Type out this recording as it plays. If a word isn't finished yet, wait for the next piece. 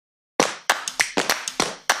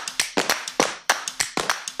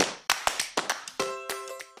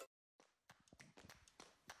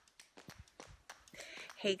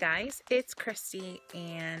Hey guys, it's Kristy,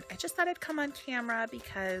 and I just thought I'd come on camera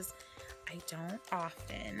because I don't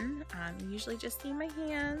often. You usually just see my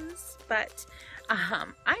hands, but I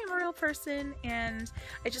am a real person, and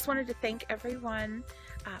I just wanted to thank everyone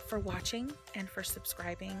for watching and for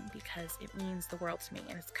subscribing because it means the world to me,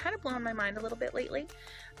 and it's kind of blown my mind a little bit lately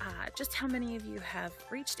just how many of you have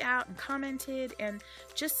reached out and commented, and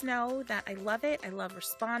just know that I love it. I love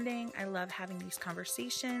responding. I love having these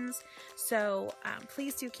conversations, so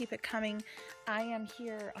please do keep it coming. I am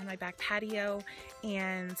here on my back patio,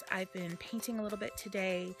 and I've been painting a little bit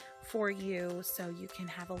today for you so you can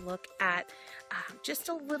have a look at just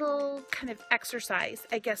a little kind of exercise,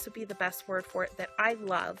 I guess would be the best word for it, that I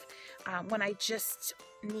love when I just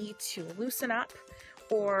need to loosen up,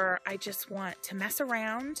 or I just want to mess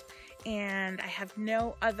around and I have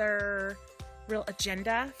no other real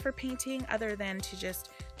agenda for painting other than to just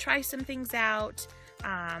try some things out.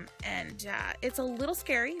 It's a little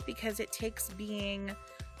scary because it takes being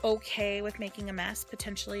okay with making a mess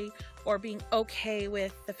potentially, or being okay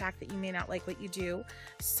with the fact that you may not like what you do.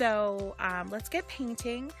 So let's get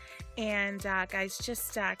painting, and guys,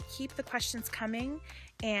 just keep the questions coming,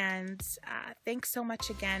 and thanks so much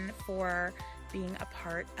again for being a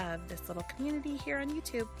part of this little community here on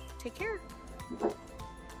YouTube. Take care.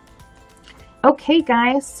 Okay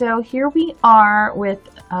guys, so here we are with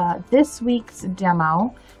this week's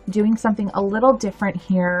demo, doing something a little different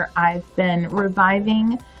here. I've been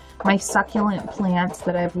reviving my succulent plants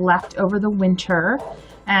that I've left over the winter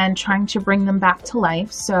and trying to bring them back to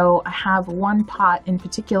life. So I have one pot in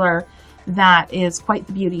particular that is quite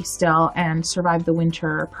the beauty still and survived the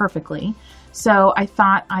winter perfectly. So I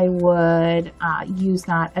thought I would use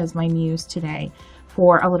that as my muse today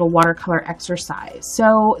for a little watercolor exercise.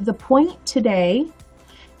 So the point today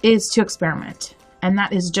is to experiment, and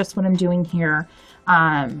that is just what I'm doing here.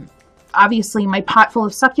 Obviously my pot full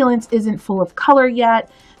of succulents isn't full of color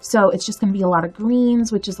yet, so it's just going to be a lot of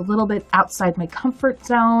greens, which is a little bit outside my comfort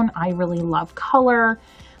zone. I really love color,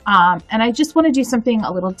 and I just want to do something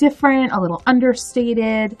a little different, a little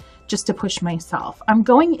understated, just to push myself. I'm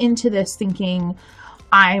going into this thinking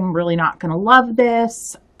I'm really not going to love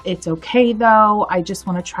this. It's okay though. I just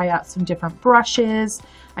want to try out some different brushes.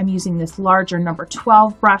 I'm using this larger number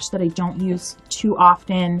 12 brush that I don't use too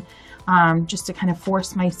often, just to kind of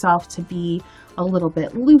force myself to be a little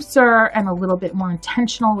bit looser and a little bit more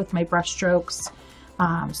intentional with my brush strokes.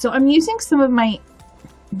 So I'm using some of my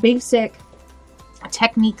basic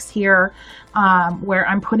techniques here, where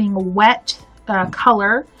I'm putting wet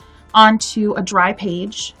color onto a dry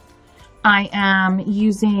page. I am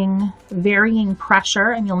using varying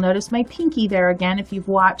pressure, and you'll notice my pinky there again. If you've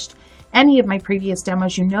watched any of my previous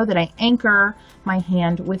demos, you know that I anchor my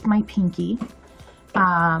hand with my pinky.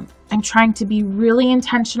 I'm trying to be really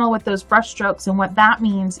intentional with those brush strokes, and what that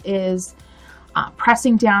means is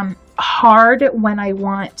pressing down hard when I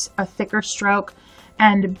want a thicker stroke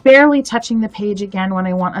and barely touching the page again when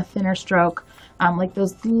I want a thinner stroke. Like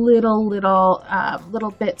those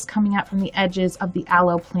little bits coming out from the edges of the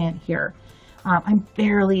aloe plant here. I'm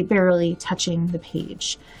barely touching the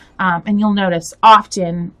page. And you'll notice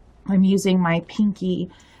often I'm using my pinky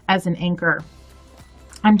as an anchor.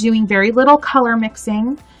 I'm doing very little color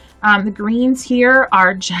mixing. The greens here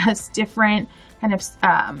are just different kind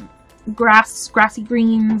of grassy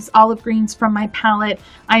greens, olive greens from my palette.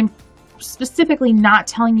 I'm specifically not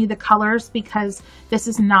telling you the colors because this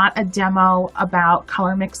is not a demo about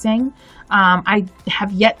color mixing. I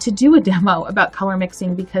have yet to do a demo about color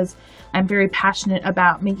mixing because I'm very passionate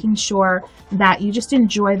about making sure that you just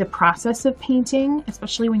enjoy the process of painting,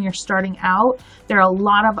 especially when you're starting out. There are a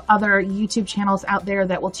lot of other YouTube channels out there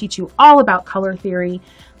that will teach you all about color theory.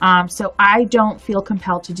 So I don't feel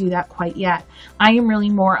compelled to do that quite yet. I am really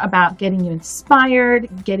more about getting you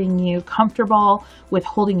inspired, getting you comfortable with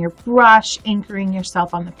holding your brush, anchoring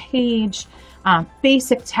yourself on the page,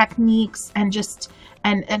 basic techniques, and just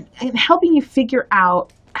and helping you figure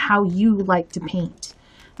out how you like to paint.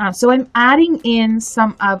 So I'm adding in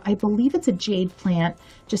some of, I believe it's a jade plant,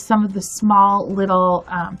 just some of the small little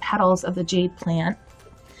petals of the jade plant,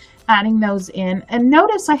 adding those in. And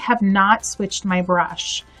notice I have not switched my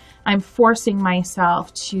brush. I'm forcing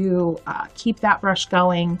myself to keep that brush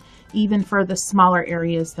going even for the smaller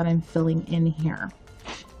areas that I'm filling in here.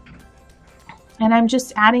 And I'm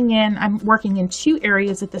just adding in, I'm working in two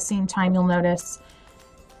areas at the same time, you'll notice.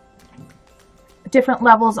 Different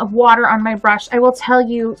levels of water on my brush. I will tell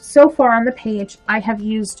you, so far on the page, I have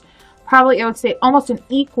used probably, I would say, almost an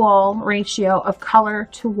equal ratio of color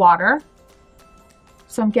to water.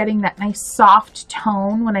 So I'm getting that nice soft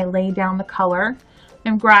tone when I lay down the color.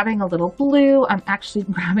 I'm grabbing a little blue. I'm actually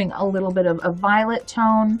grabbing a little bit of a violet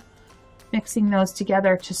tone, mixing those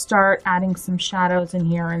together to start adding some shadows in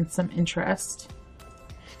here and some interest.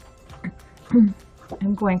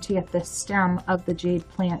 I'm going to get the stem of the jade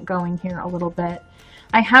plant going here a little bit.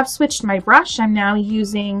 I have switched my brush. I'm now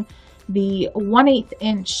using the 1/8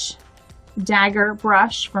 inch dagger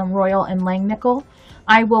brush from Royal and Langnickel.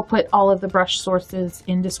 I will put all of the brush sources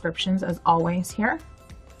in descriptions as always here.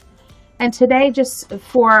 And today, just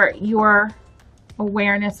for your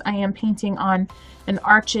awareness, I am painting on an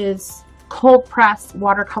Arches cold press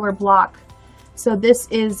watercolor block. So this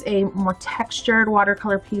is a more textured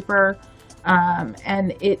watercolor paper,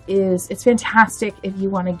 and it's fantastic if you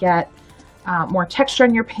want to get more texture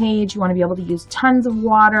on your page. You want to be able to use tons of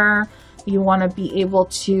water. You want to be able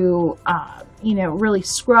to, you know, really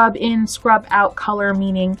scrub in, scrub out color,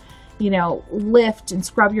 meaning, you know, lift and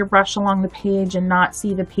scrub your brush along the page and not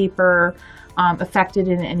see the paper affected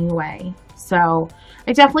in any way. So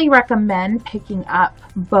I definitely recommend picking up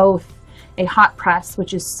both a hot press,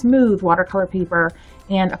 which is smooth watercolor paper,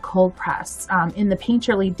 and a cold press. In the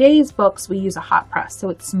Painterly Days books, we use a hot press, so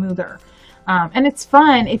it's smoother. And it's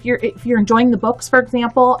fun if you're enjoying the books, for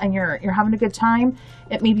example, and you're having a good time.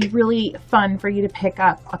 It may be really fun for you to pick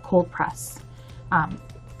up a cold press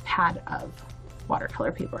pad of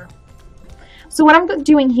watercolor paper. So what I'm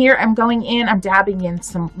doing here, I'm going in, I'm dabbing in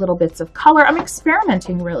some little bits of color. I'm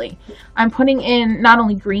experimenting, really. I'm putting in not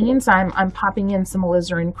only greens, I'm popping in some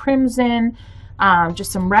alizarin crimson,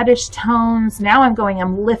 just some reddish tones. Now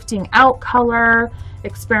I'm lifting out color,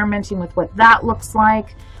 experimenting with what that looks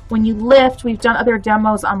like. When you lift, we've done other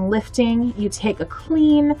demos on lifting. You take a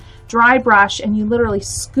clean, dry brush and you literally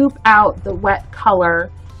scoop out the wet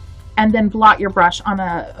color and then blot your brush on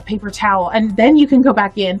a paper towel. And then you can go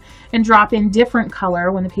back in and drop in different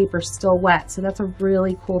color when the paper's still wet. So that's a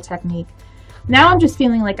really cool technique. Now I'm just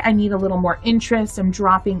feeling like I need a little more interest. I'm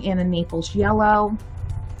dropping in a Naples yellow.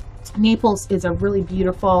 Naples is a really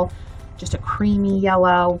beautiful, just a creamy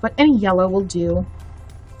yellow, but any yellow will do.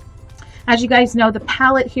 As you guys know, the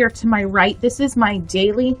palette here to my right, this is my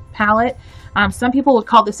daily palette. Some people would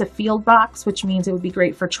call this a field box, which means it would be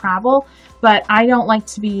great for travel, but I don't like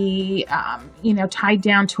to be, you know, tied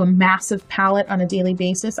down to a massive palette on a daily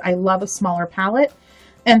basis. I love a smaller palette.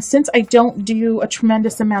 And since I don't do a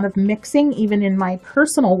tremendous amount of mixing, even in my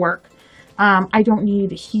personal work, I don't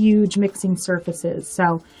need huge mixing surfaces.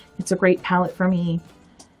 So it's a great palette for me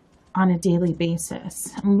on a daily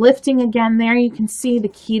basis. I'm lifting again there. You can see the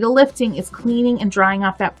key to lifting is cleaning and drying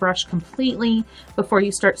off that brush completely before you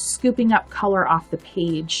start scooping up color off the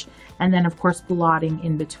page. And then of course blotting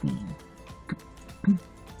in between. I'm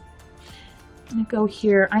gonna go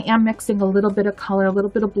here. I am mixing a little bit of color, a little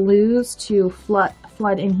bit of blues to flood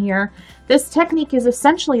in here. This technique is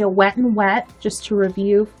essentially a wet and wet, just to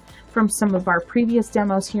review from some of our previous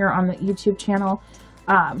demos here on the YouTube channel.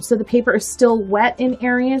 So the paper is still wet in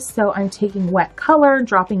areas, so I'm taking wet color,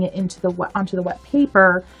 dropping it into onto the wet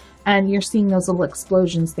paper, and you're seeing those little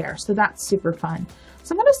explosions there. So that's super fun.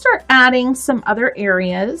 So I'm going to start adding some other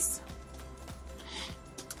areas.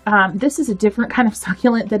 This is a different kind of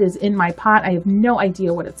succulent that is in my pot. I have no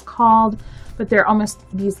idea what it's called, but they're almost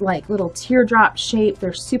these like little teardrop shape.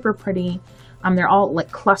 They're super pretty. They're all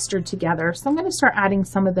like clustered together. So I'm going to start adding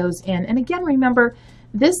some of those in. And again, remember,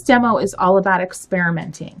 this demo is all about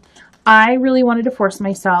experimenting. I really wanted to force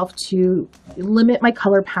myself to limit my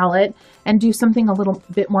color palette and do something a little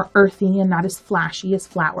bit more earthy and not as flashy as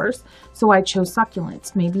flowers. So I chose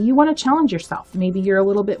succulents. Maybe you want to challenge yourself. Maybe you're a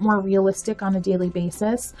little bit more realistic on a daily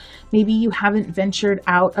basis. Maybe you haven't ventured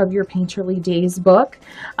out of your Painterly Days book.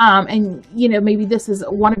 And you know, maybe this is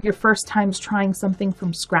one of your first times trying something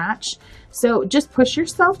from scratch. So just push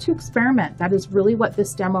yourself to experiment. That is really what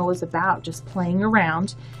this demo is about, just playing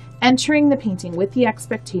around, entering the painting with the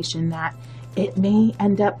expectation that it may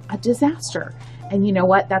end up a disaster. And you know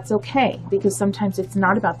what? That's okay, because sometimes it's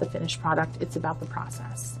not about the finished product, it's about the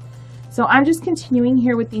process. So I'm just continuing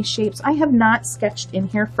here with these shapes. I have not sketched in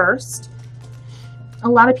here first. A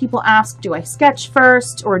lot of people ask, do I sketch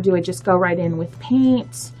first or do I just go right in with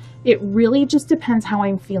paint? It really just depends how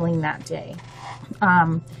I'm feeling that day.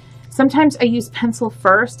 Sometimes I use pencil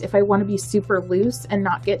first if I want to be super loose and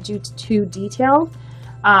not get too detailed.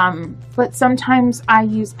 But sometimes I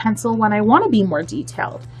use pencil when I want to be more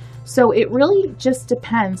detailed. So it really just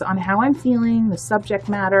depends on how I'm feeling, the subject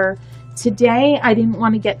matter. Today, I didn't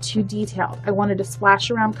want to get too detailed. I wanted to splash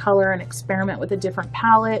around color and experiment with a different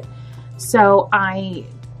palette. So I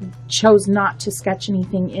chose not to sketch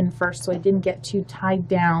anything in first, so I didn't get too tied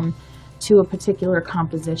down to a particular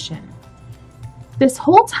composition. This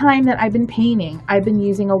whole time that I've been painting, I've been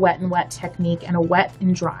using a wet and wet technique and a wet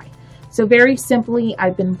and dry. So very simply,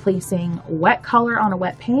 I've been placing wet color on a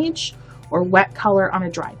wet page or wet color on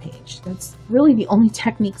a dry page. That's really the only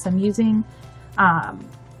techniques I'm using. And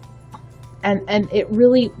it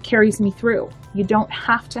really carries me through. You don't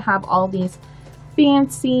have to have all these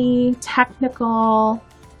fancy technical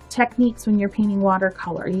techniques when you're painting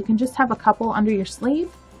watercolor. You can just have a couple under your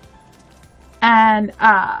sleeve and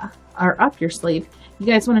or up your sleeve. You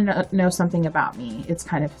guys want to know something about me? It's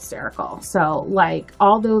kind of hysterical. So like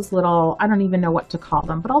all those little, I don't even know what to call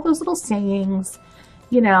them, but all those little sayings,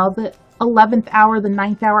 you know, the 11th hour, the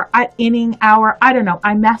 9th hour, inning hour, I don't know.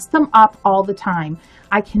 I mess them up all the time.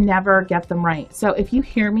 I can never get them right. So if you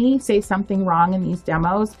hear me say something wrong in these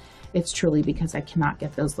demos, it's truly because I cannot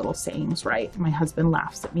get those little sayings right. My husband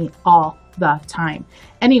laughs at me all the time.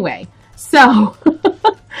 Anyway, so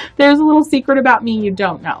there's a little secret about me you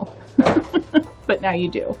don't know, but now you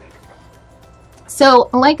do. So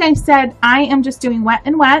like I said, I am just doing wet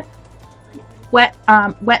and wet, wet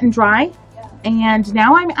and dry. And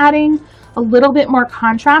now I'm adding a little bit more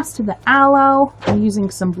contrast to the aloe. I'm using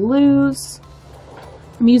some blues.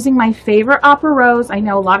 I'm using my favorite Opera Rose. I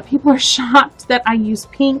know a lot of people are shocked that I use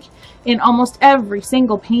pink in almost every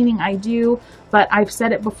single painting I do, but I've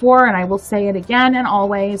said it before and I will say it again and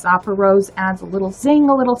always. Opera Rose adds a little zing,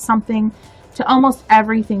 a little something to almost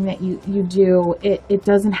everything that you do. It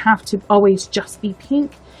doesn't have to always just be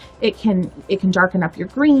pink. It can darken up your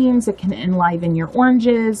greens. It can enliven your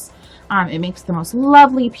oranges. It makes the most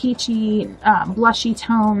lovely peachy, blushy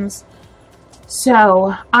tones.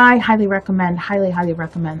 So I highly recommend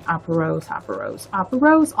Opera Rose, Opera Rose, Opera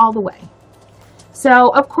Rose all the way.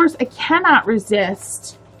 So of course I cannot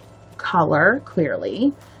resist color,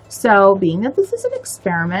 clearly. So being that this is an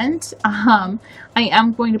experiment, I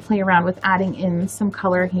am going to play around with adding in some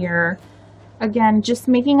color here. Again, just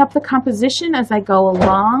making up the composition as I go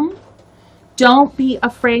along. Don't be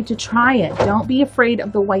afraid to try it. Don't be afraid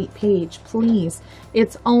of the white page, please.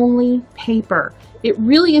 It's only paper. It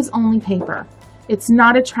really is only paper. It's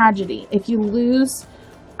not a tragedy. If you lose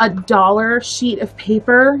a $1 sheet of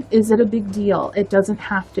paper, is it a big deal? It doesn't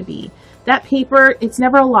have to be. That paper, it's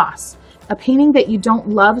never a loss. A painting that you don't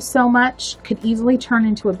love so much could easily turn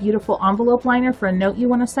into a beautiful envelope liner for a note you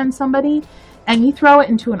want to send somebody. And you throw it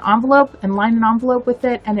into an envelope and line an envelope with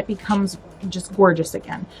it and it becomes just gorgeous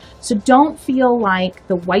again. So don't feel like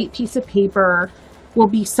the white piece of paper will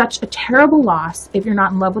be such a terrible loss if you're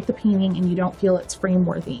not in love with the painting and you don't feel it's frame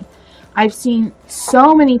worthy. I've seen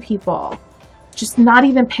so many people just not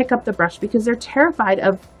even pick up the brush because they're terrified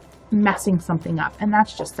of messing something up, and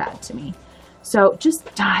that's just sad to me. So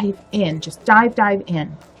just dive in, just dive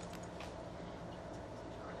in.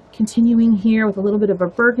 Continuing here with a little bit of a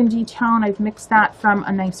burgundy tone. I've mixed that from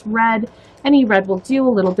a nice red. Any red will do, a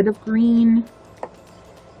little bit of green.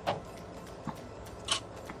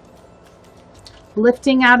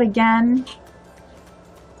 Lifting out again.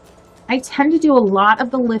 I tend to do a lot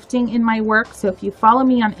of the lifting in my work, so if you follow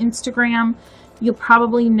me on Instagram, you'll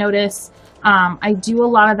probably notice I do a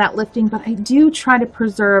lot of that lifting, but I do try to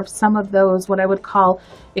preserve some of those, what I would call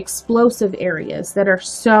explosive areas that are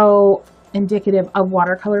so indicative of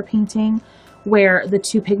watercolor painting, where the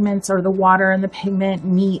two pigments or the water and the pigment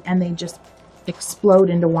meet and they just explode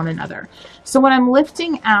into one another. So when I'm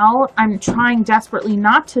lifting out, I'm trying desperately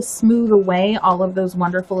not to smooth away all of those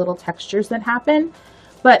wonderful little textures that happen,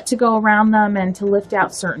 but to go around them and to lift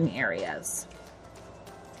out certain areas.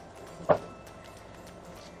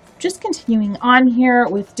 Just continuing on here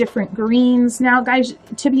with different greens. Now guys,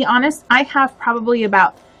 to be honest, I have probably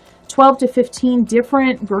about 12 to 15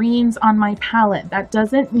 different greens on my palette. That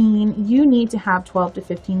doesn't mean you need to have 12 to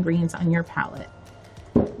 15 greens on your palette.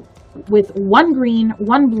 With one green,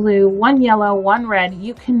 one blue, one yellow, one red,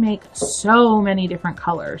 you can make so many different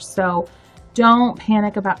colors. So don't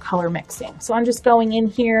panic about color mixing. So I'm just going in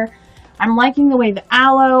here. I'm liking the way the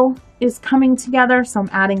aloe is coming together, so I'm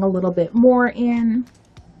adding a little bit more in.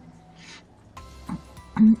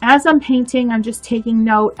 As I'm painting, I'm just taking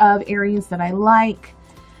note of areas that I like,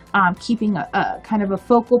 keeping a kind of a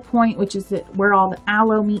focal point, which is where all the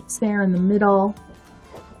aloe meets there in the middle.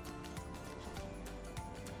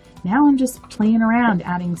 Now I'm just playing around,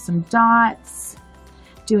 adding some dots,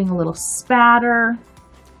 doing a little spatter.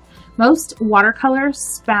 Most watercolors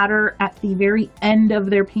spatter at the very end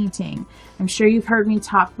of their painting. I'm sure you've heard me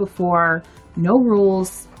talk before. No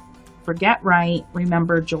rules, forget right,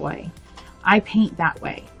 remember joy. I paint that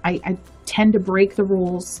way. I tend to break the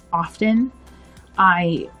rules often.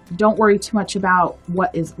 I don't worry too much about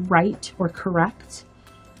what is right or correct.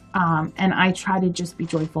 And I try to just be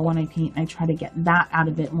joyful when I paint. I try to get that out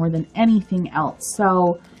of it more than anything else.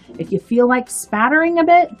 So if you feel like spattering a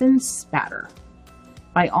bit, then spatter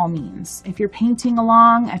by all means. If you're painting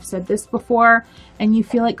along, I've said this before, and you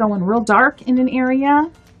feel like going real dark in an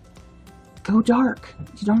area, go dark.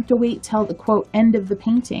 You don't have to wait till the quote end of the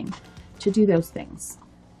painting to do those things.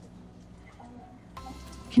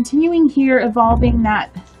 Continuing here, evolving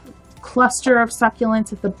that cluster of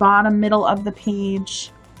succulents at the bottom middle of the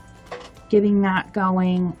page, getting that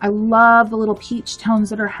going. I love the little peach tones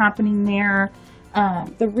that are happening there.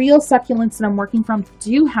 The real succulents that I'm working from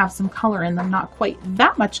do have some color in them, not quite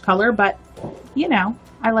that much color, but you know,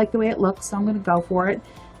 I like the way it looks, so I'm going to go for it.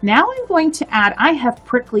 Now I'm going to add, I have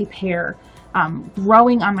prickly pear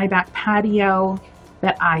growing on my back patio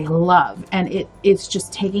that I love, and it's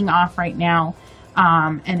just taking off right now.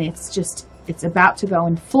 And it's about to go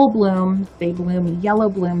in full bloom. They bloom yellow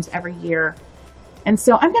blooms every year. And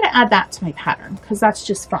so I'm going to add that to my pattern because that's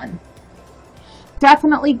just fun.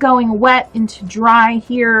 Definitely going wet into dry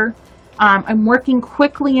here. I'm working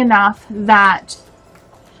quickly enough that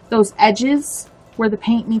those edges where the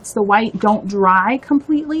paint meets the white don't dry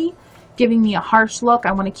completely, giving me a harsh look.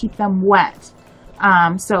 I want to keep them wet.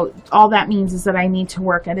 So all that means is that I need to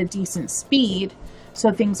work at a decent speed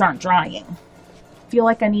so things aren't drying. Feel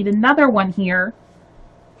like I need another one here.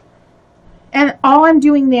 And all I'm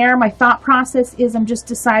doing there, my thought process is I'm just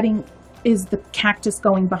deciding, is the cactus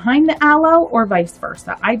going behind the aloe or vice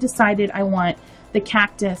versa? I decided I want the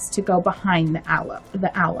cactus to go behind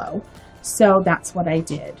the aloe. So that's what I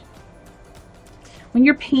did. When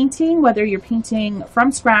you're painting, whether you're painting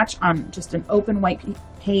from scratch on just an open white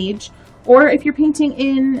page, or if you're painting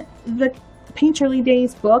in the Paint Shirley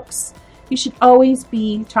Days books, you should always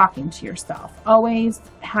be talking to yourself. Always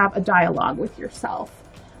have a dialogue with yourself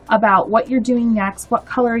about what you're doing next, what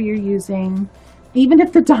color you're using. Even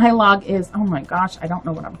if the dialogue is, oh my gosh, I don't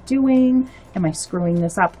know what I'm doing. Am I screwing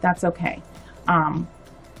this up? That's okay.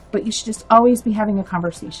 But you should just always be having a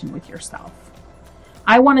conversation with yourself.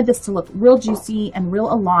 I wanted this to look real juicy and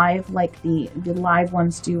real alive like the live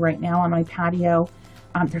ones do right now on my patio.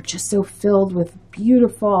 They're just so filled with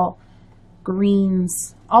beautiful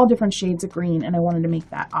greens, all different shades of green, and I wanted to make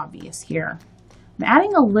that obvious here. I'm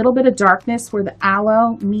adding a little bit of darkness where the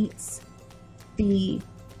aloe meets the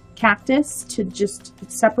cactus to just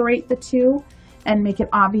separate the two and make it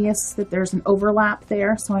obvious that there's an overlap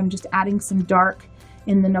there. So I'm just adding some dark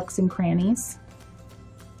in the nooks and crannies.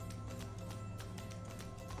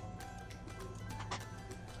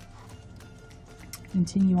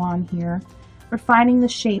 Continue on here, refining the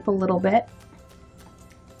shape a little bit.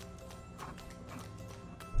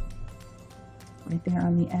 Right there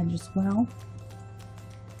on the edge as well.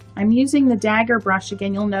 I'm using the dagger brush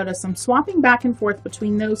again. You'll notice I'm swapping back and forth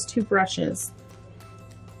between those two brushes.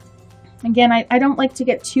 Again, I don't like to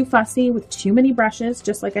get too fussy with too many brushes,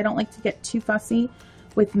 just like I don't like to get too fussy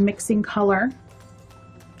with mixing color.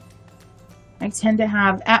 I tend to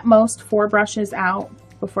have at most 4 brushes out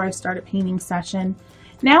before I start a painting session.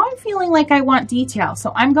 Now I'm feeling like I want detail,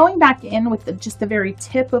 so I'm going back in with just the very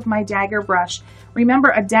tip of my dagger brush.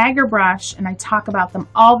 Remember, a dagger brush, and I talk about them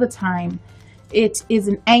all the time, it is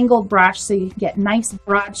an angled brush, so you can get nice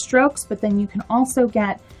broad strokes, but then you can also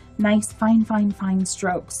get nice fine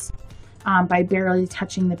strokes by barely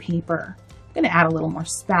touching the paper. I'm going to add a little more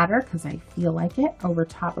spatter because I feel like it over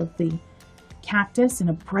top of the cactus in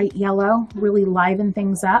a bright yellow, really liven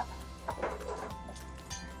things up.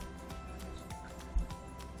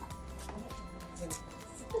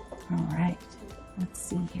 All right, let's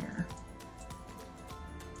see here.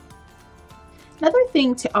 Another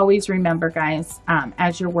thing to always remember, guys,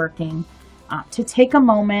 as you're working, to take a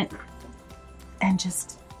moment and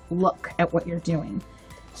just look at what you're doing.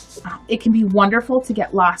 It can be wonderful to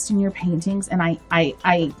get lost in your paintings, and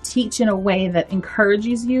I teach in a way that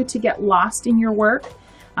encourages you to get lost in your work,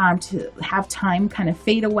 to have time kind of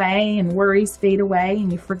fade away and worries fade away,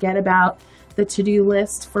 and you forget about the to-do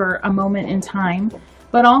list for a moment in time.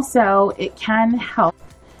 But also, it can help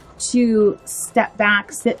to step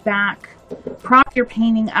back, sit back, prop your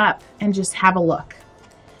painting up, and just have a look.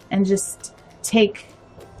 And just take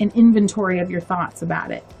an inventory of your thoughts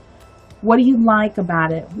about it. What do you like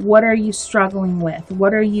about it? What are you struggling with?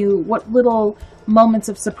 What little moments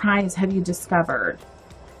of surprise have you discovered?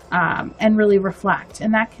 And really reflect.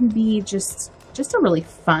 And that can be just a really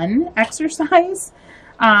fun exercise,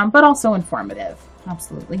 but also informative.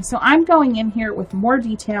 Absolutely. So I'm going in here with more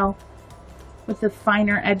detail with the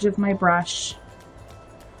finer edge of my brush.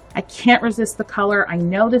 I can't resist the color. I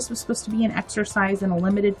know this was supposed to be an exercise in a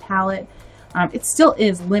limited palette. It still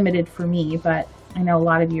is limited for me, but I know a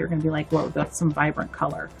lot of you are going to be like, whoa, that's some vibrant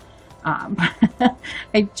color.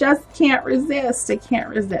 I just can't resist. I can't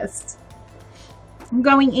resist. I'm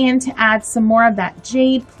going in to add some more of that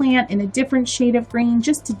jade plant in a different shade of green,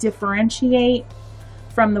 just to differentiate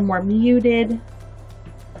from the more muted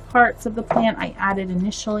parts of the plant I added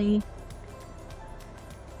initially.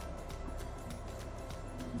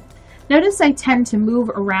 Notice I tend to move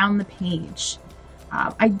around the page.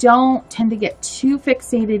 I don't tend to get too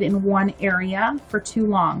fixated in one area for too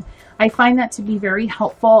long. I find that to be very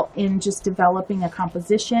helpful in just developing a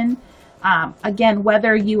composition. Again,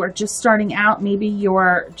 whether you are just starting out, maybe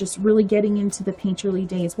you're just really getting into the Painterly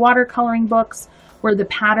Days watercoloring books where the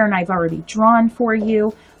pattern I've already drawn for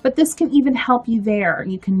you, but this can even help you there.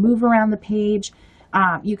 You can move around the page.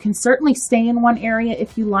 You can certainly stay in one area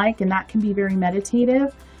if you like, and that can be very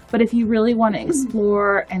meditative. But if you really want to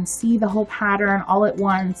explore and see the whole pattern all at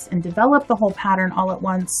once and develop the whole pattern all at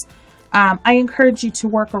once, I encourage you to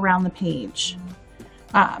work around the page.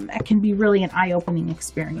 It can be really an eye-opening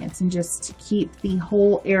experience, and just to keep the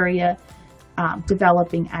whole area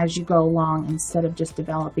developing as you go along instead of just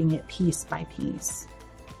developing it piece by piece.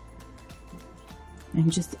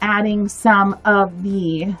 And just adding some of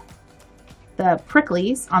the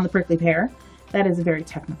pricklies on the prickly pear. That is a very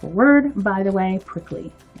technical word, by the way,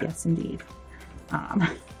 prickly. Yes, indeed.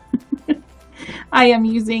 I am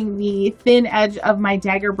using the thin edge of my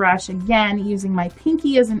dagger brush, again, using my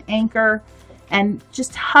pinky as an anchor and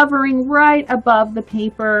just hovering right above the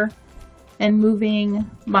paper and moving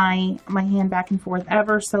my hand back and forth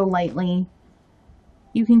ever so lightly.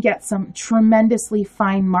 You can get some tremendously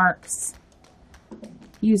fine marks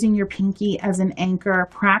using your pinky as an anchor.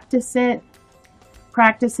 Practice it.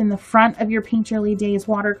 Practice in the front of your Painterly Days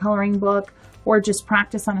watercoloring book, or just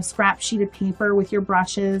practice on a scrap sheet of paper with your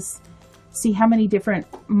brushes. See how many different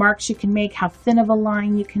marks you can make, how thin of a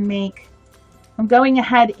line you can make. I'm going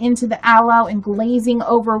ahead into the aloe and glazing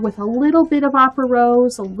over with a little bit of Opera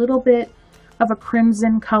Rose, a little bit of a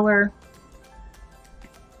crimson color.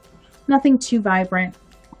 Nothing too vibrant.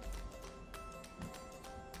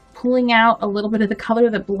 Pulling out a little bit of the color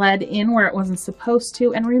that bled in where it wasn't supposed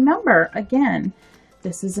to. And remember, again,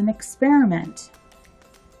 this is an experiment.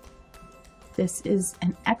 This is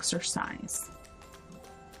an exercise.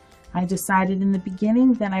 I decided in the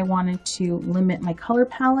beginning that I wanted to limit my color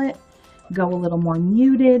palette, go a little more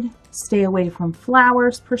muted, stay away from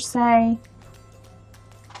flowers per se.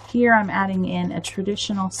 Here I'm adding in a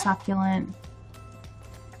traditional succulent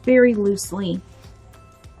very loosely.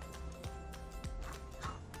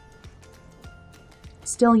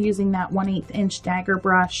 Still using that 1/8 inch dagger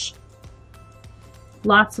brush.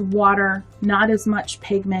 Lots of water, not as much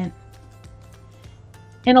pigment.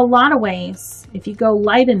 In a lot of ways, if you go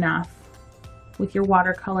light enough with your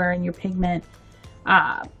watercolor and your pigment,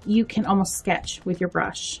 you can almost sketch with your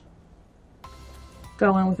brush.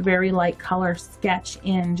 Go in with a very light color, sketch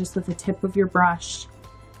in just with the tip of your brush,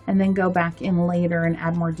 and then go back in later and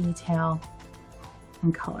add more detail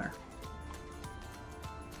and color.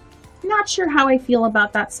 Not sure how I feel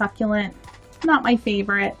about that succulent. Not my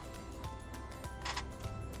favorite.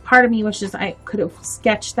 Part of me wishes I could have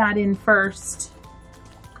sketched that in first.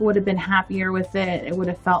 Would have been happier with it. It would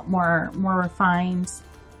have felt more refined.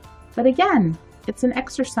 But again, it's an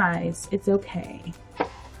exercise. It's okay.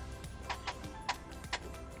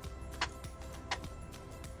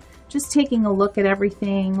 Just taking a look at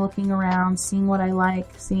everything, looking around, seeing what I like,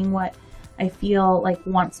 seeing what I feel like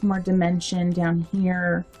wants more dimension down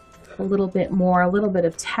here. A little bit more, a little bit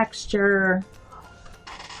of texture.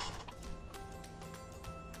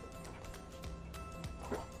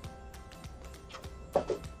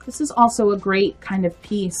 This is also a great kind of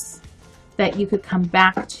piece that you could come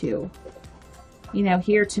back to. You know,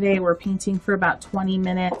 here today we're painting for about 20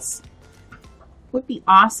 minutes. Would be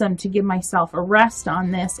awesome to give myself a rest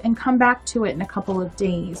on this and come back to it in a couple of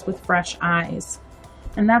days with fresh eyes.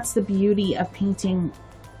 And that's the beauty of painting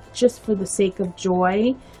just for the sake of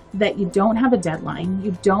joy, that you don't have a deadline,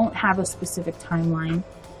 you don't have a specific timeline.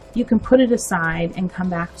 You can put it aside and come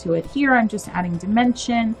back to it. Here I'm just adding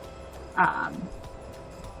dimension,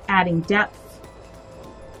 adding depth.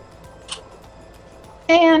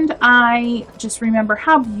 And I just remember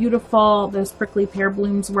how beautiful those prickly pear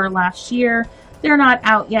blooms were last year. They're not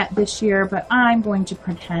out yet this year, but I'm going to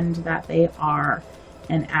pretend that they are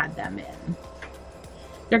and add them in.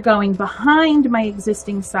 They're going behind my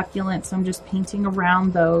existing succulents, so I'm just painting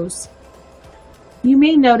around those. You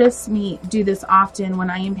may notice me do this often when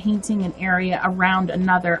I am painting an area around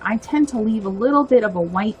another. I tend to leave a little bit of a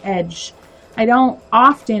white edge. I don't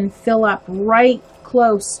often fill up right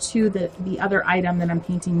close to the other item that I'm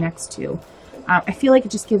painting next to. I feel like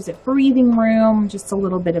it just gives it breathing room, just a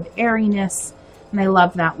little bit of airiness, And I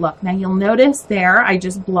love that look. Now you'll notice there I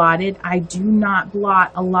just blotted. I do not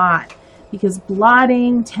blot a lot because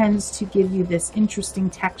blotting tends to give you this interesting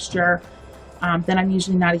texture that I'm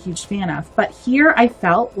usually not a huge fan of. But here I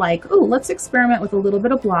felt like, oh, let's experiment with a little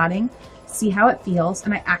bit of blotting, see how it feels,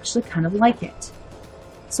 and I actually kind of like it.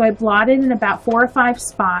 So I blotted in about 4 or 5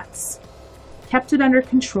 spots, kept it under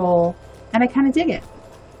control, and I kind of dig it.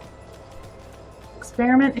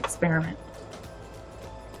 Experiment, experiment.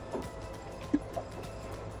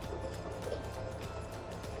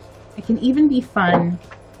 It can even be fun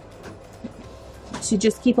to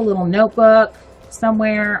just keep a little notebook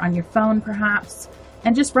somewhere on your phone perhaps,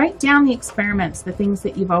 and just write down the experiments, the things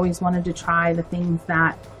that you've always wanted to try, the things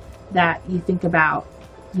that you think about,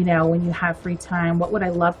 you know, when you have free time. What would I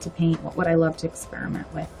love to paint? What would I love to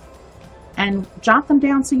experiment with? And jot them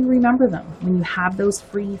down so you remember them. When you have those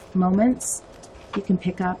free moments, you can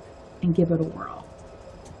pick up and give it a whirl.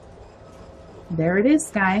 There it is,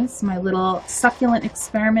 guys, my little succulent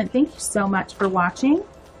experiment. Thank you so much for watching.